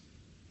thoughts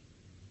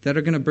that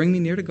are going to bring me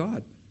near to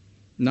God.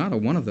 Not a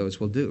one of those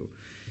will do.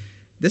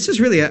 This is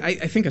really, I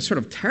think, a sort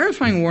of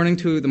terrifying warning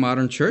to the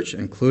modern church,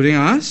 including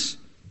us,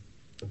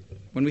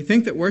 when we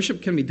think that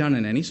worship can be done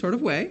in any sort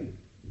of way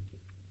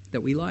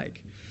that we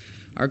like.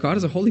 Our God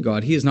is a holy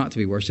God. He is not to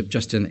be worshipped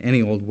just in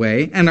any old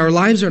way, and our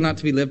lives are not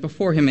to be lived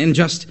before him in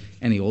just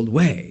any old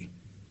way.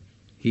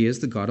 He is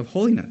the God of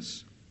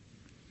holiness.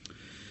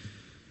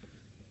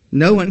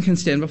 No one can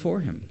stand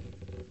before him.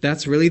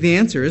 That's really the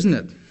answer, isn't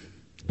it?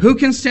 Who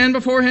can stand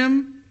before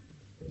him?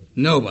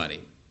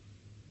 Nobody.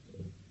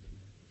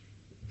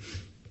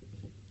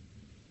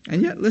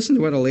 And yet, listen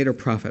to what a later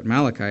prophet,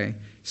 Malachi,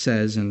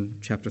 says in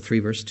chapter 3,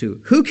 verse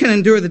 2. Who can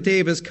endure the day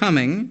of his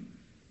coming?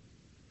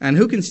 And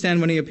who can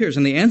stand when he appears?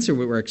 And the answer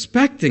we were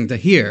expecting to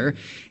hear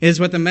is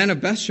what the men of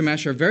Beth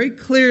Shemesh are very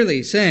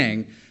clearly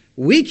saying.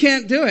 We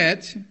can't do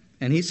it.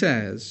 And he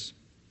says,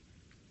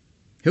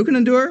 who can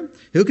endure?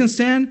 Who can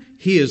stand?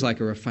 He is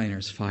like a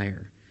refiner's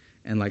fire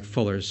and like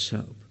fuller's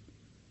soap.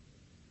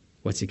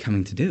 What's he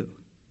coming to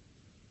do?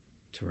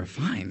 To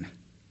refine,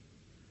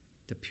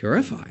 to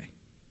purify,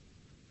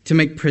 to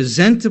make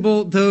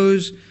presentable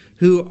those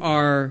who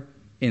are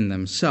in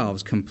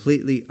themselves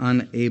completely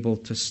unable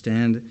to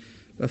stand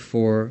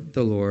before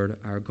the Lord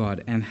our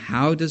God. And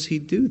how does he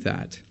do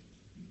that?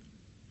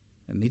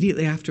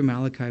 Immediately after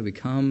Malachi, we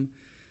come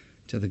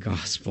to the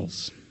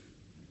Gospels.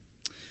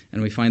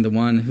 And we find the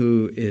one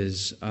who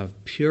is of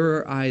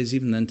purer eyes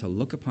even than to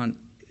look upon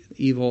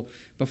evil,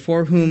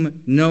 before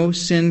whom no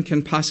sin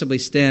can possibly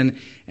stand.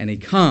 And he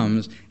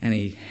comes and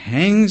he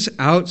hangs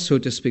out, so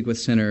to speak, with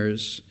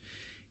sinners.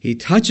 He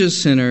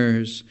touches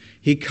sinners.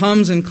 He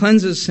comes and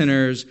cleanses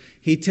sinners.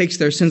 He takes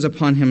their sins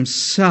upon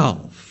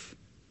himself.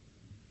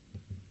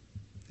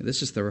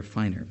 This is the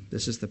refiner.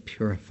 This is the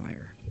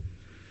purifier.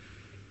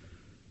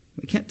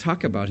 We can't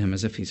talk about him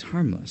as if he's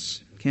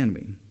harmless, can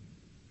we?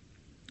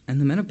 And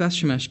the men of Beth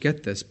Shemesh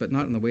get this, but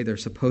not in the way they're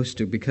supposed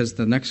to, because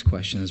the next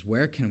question is,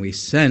 where can we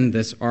send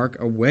this ark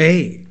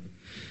away?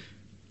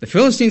 The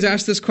Philistines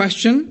ask this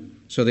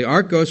question, so the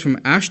ark goes from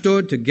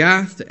Ashdod to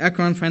Gath to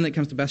Ekron, finally it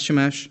comes to Beth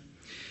Shemesh.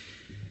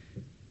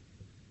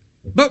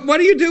 But what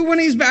do you do when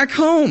he's back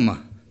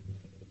home?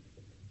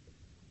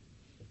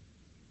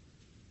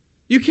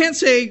 You can't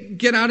say,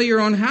 get out of your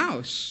own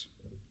house.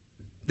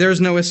 There's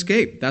no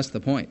escape. That's the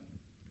point.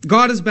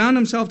 God has bound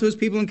himself to his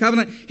people in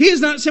covenant. He is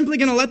not simply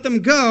going to let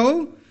them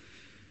go.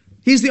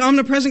 He's the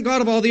omnipresent God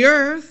of all the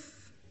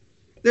earth.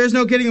 There's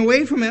no getting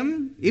away from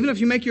him. Even if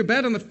you make your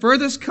bed on the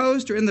furthest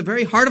coast or in the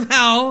very heart of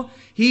hell,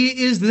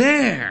 he is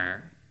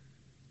there.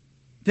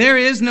 There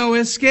is no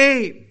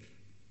escape.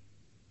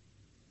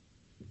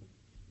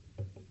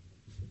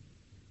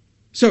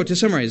 So, to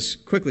summarize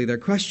quickly their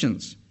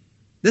questions,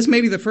 this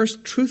may be the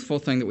first truthful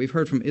thing that we've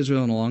heard from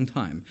Israel in a long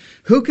time.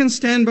 Who can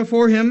stand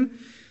before him?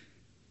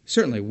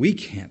 Certainly we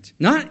can't.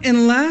 Not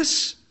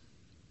unless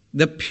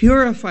the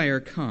purifier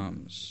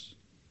comes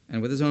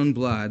and with his own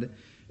blood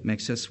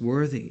makes us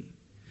worthy.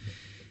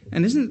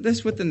 And isn't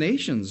this what the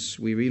nations,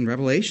 we read in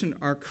Revelation,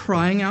 are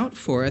crying out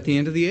for at the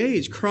end of the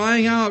age?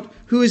 Crying out,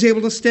 who is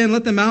able to stand?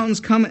 Let the mountains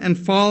come and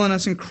fall on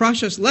us and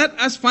crush us. Let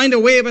us find a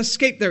way of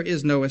escape. There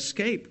is no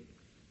escape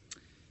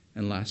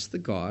unless the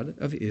God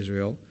of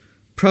Israel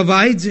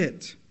provides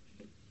it.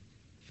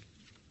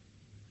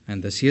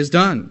 And this he has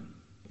done.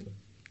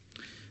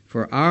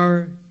 For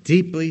our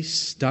deeply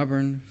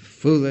stubborn,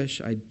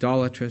 foolish,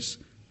 idolatrous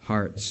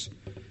hearts,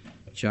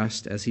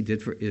 just as he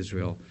did for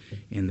Israel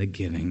in the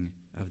giving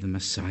of the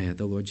Messiah,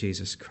 the Lord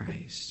Jesus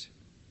Christ.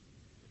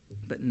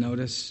 But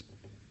notice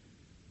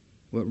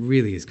what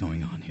really is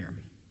going on here.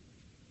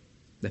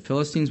 The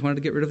Philistines wanted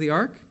to get rid of the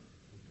ark.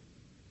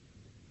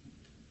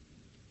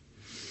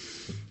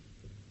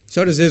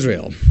 So does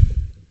Israel.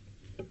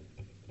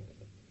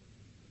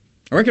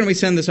 Where can we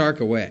send this ark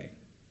away?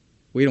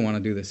 We don't want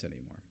to do this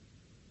anymore.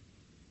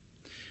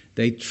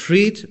 They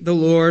treat the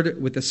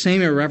Lord with the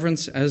same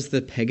irreverence as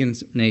the pagan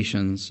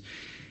nations.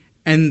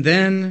 And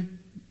then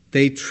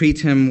they treat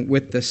him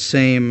with the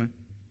same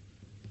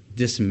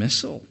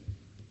dismissal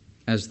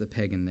as the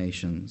pagan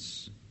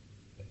nations.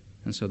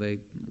 And so they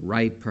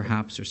write,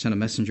 perhaps, or send a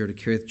messenger to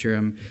Kiriath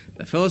Jearim,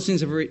 the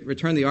Philistines have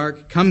returned the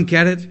ark. Come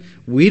get it.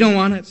 We don't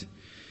want it.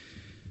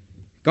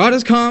 God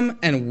has come,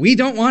 and we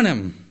don't want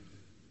him.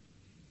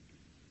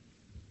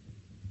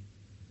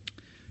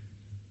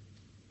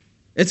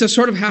 It's a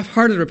sort of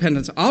half-hearted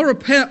repentance. I'll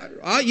repent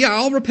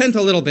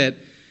a little bit,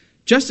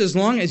 just as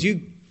long as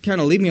you kind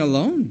of leave me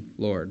alone,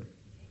 Lord.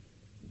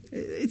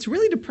 It's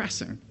really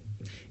depressing.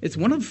 It's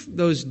one of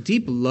those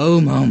deep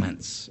low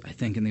moments, I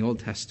think, in the Old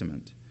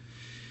Testament,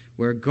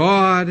 where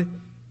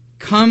God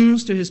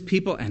comes to his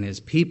people, and his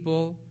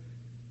people,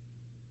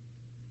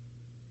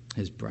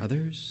 his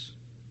brothers,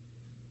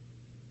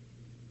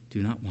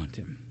 do not want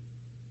him.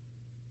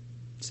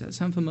 Does that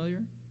sound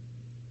familiar?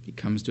 He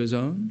comes to his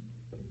own,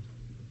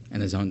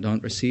 and his own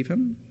don't receive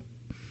him.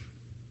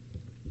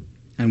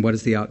 And what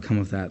is the outcome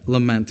of that?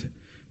 Lament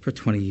for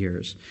 20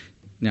 years.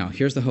 Now,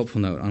 here's the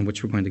hopeful note on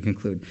which we're going to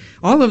conclude.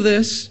 All of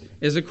this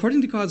is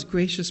according to God's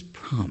gracious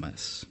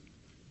promise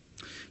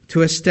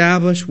to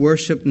establish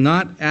worship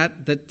not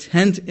at the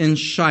tent in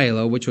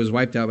Shiloh, which was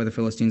wiped out by the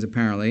Philistines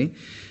apparently,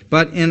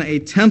 but in a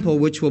temple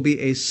which will be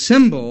a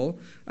symbol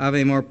of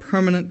a more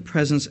permanent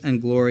presence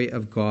and glory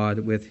of God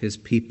with his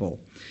people.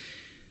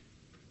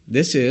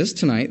 This is,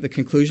 tonight, the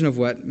conclusion of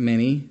what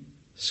many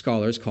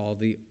scholars call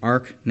the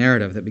Ark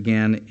narrative that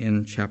began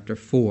in chapter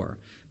 4.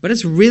 But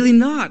it's really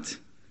not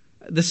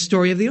the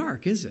story of the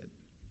Ark, is it?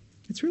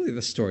 It's really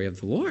the story of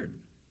the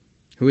Lord,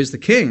 who is the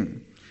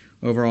King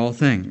over all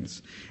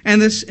things.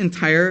 And this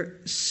entire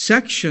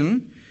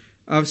section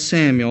of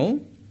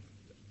Samuel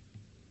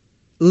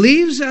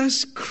leaves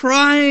us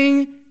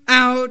crying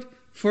out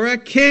for a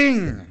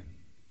king.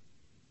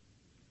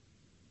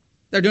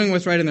 They're doing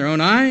what's right in their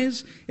own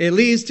eyes. It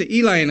leads to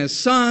Eli and his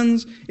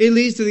sons. It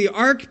leads to the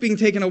ark being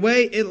taken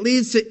away. It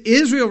leads to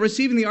Israel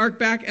receiving the ark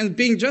back and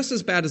being just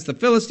as bad as the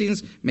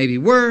Philistines, maybe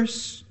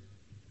worse.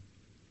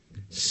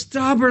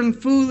 Stubborn,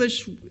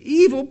 foolish,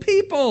 evil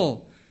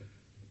people.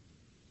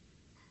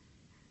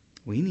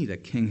 We need a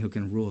king who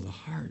can rule the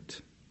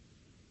heart,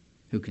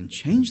 who can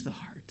change the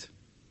heart,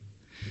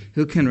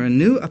 who can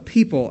renew a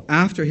people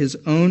after his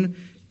own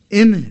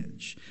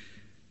image.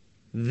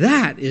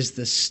 That is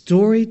the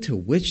story to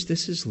which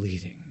this is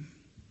leading.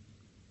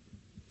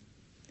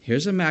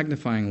 Here's a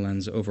magnifying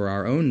lens over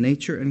our own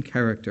nature and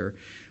character.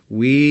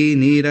 We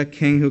need a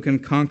king who can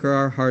conquer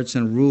our hearts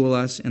and rule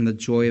us in the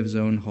joy of his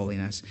own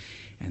holiness.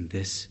 And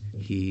this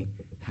he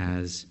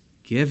has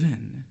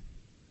given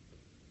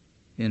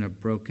in a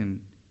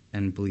broken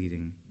and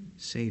bleeding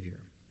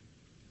Savior.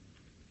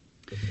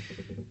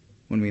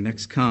 When we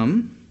next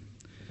come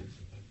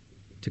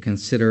to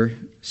consider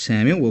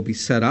Samuel, we'll be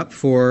set up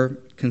for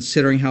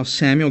considering how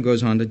Samuel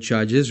goes on to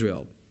judge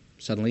Israel.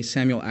 Suddenly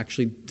Samuel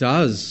actually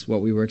does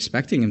what we were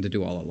expecting him to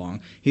do all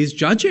along. He's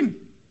judging,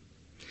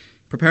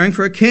 preparing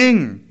for a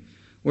king.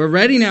 We're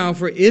ready now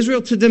for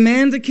Israel to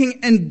demand a king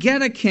and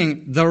get a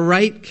king, the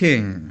right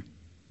king.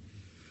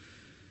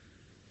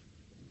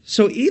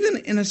 So even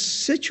in a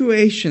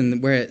situation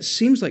where it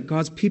seems like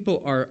God's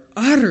people are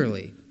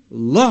utterly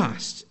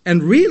lost,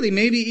 and really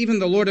maybe even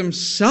the Lord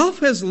himself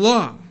has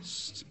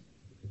lost,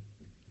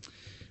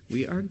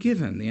 we are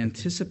given the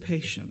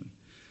anticipation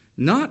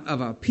not of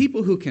a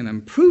people who can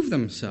improve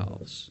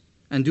themselves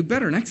and do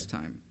better next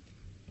time,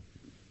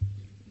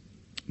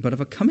 but of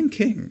a coming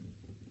king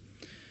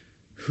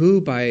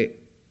who by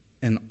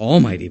an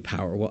almighty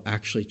power will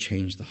actually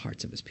change the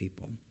hearts of his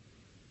people.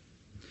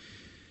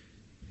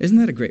 Isn't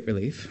that a great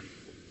relief?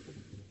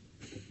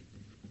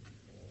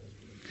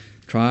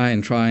 Try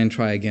and try and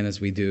try again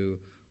as we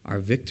do. Our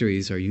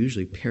victories are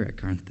usually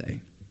Pyrrhic, aren't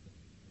they?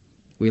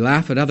 We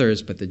laugh at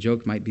others, but the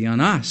joke might be on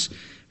us.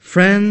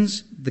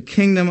 Friends, the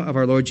kingdom of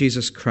our Lord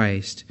Jesus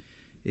Christ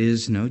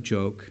is no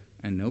joke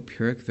and no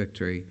Pyrrhic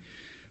victory,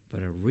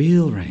 but a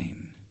real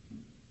reign,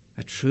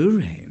 a true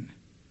reign,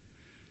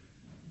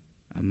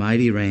 a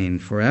mighty reign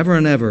forever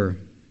and ever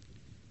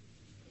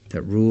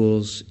that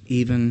rules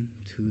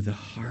even to the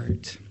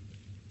heart.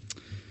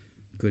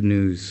 Good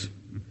news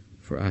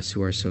for us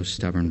who are so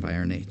stubborn by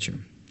our nature.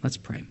 Let's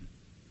pray.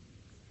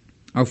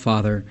 Our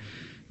Father,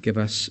 give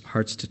us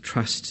hearts to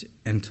trust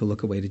and to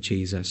look away to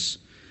Jesus,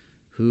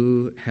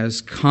 who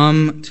has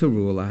come to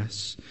rule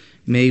us.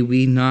 May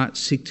we not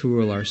seek to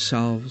rule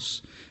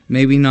ourselves.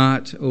 May we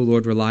not, O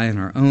Lord, rely on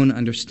our own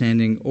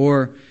understanding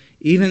or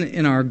even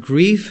in our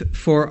grief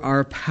for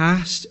our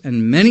past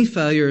and many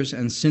failures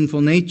and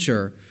sinful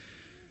nature,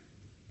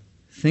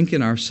 think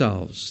in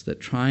ourselves that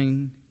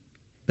trying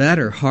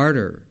better,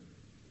 harder,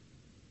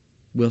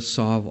 will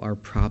solve our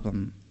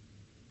problem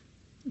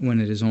when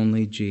it is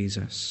only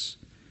Jesus,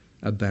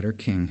 a better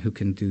king, who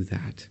can do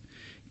that.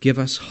 Give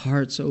us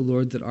hearts, O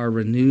Lord, that are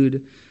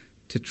renewed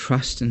to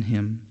trust in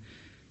him,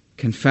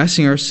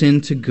 confessing our sin,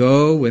 to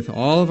go with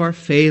all of our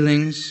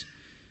failings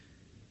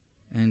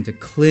and to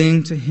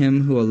cling to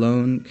him who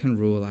alone can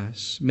rule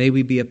us. May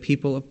we be a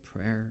people of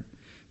prayer.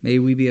 May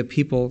we be a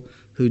people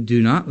who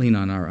do not lean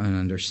on our own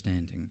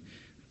understanding,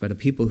 but a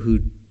people who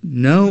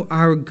know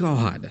our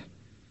God,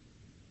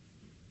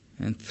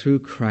 and through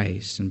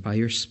Christ and by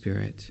your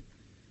Spirit,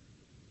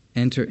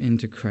 enter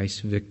into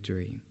Christ's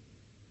victory,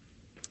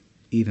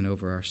 even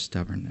over our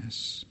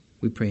stubbornness.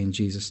 We pray in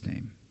Jesus'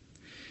 name.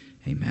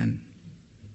 Amen.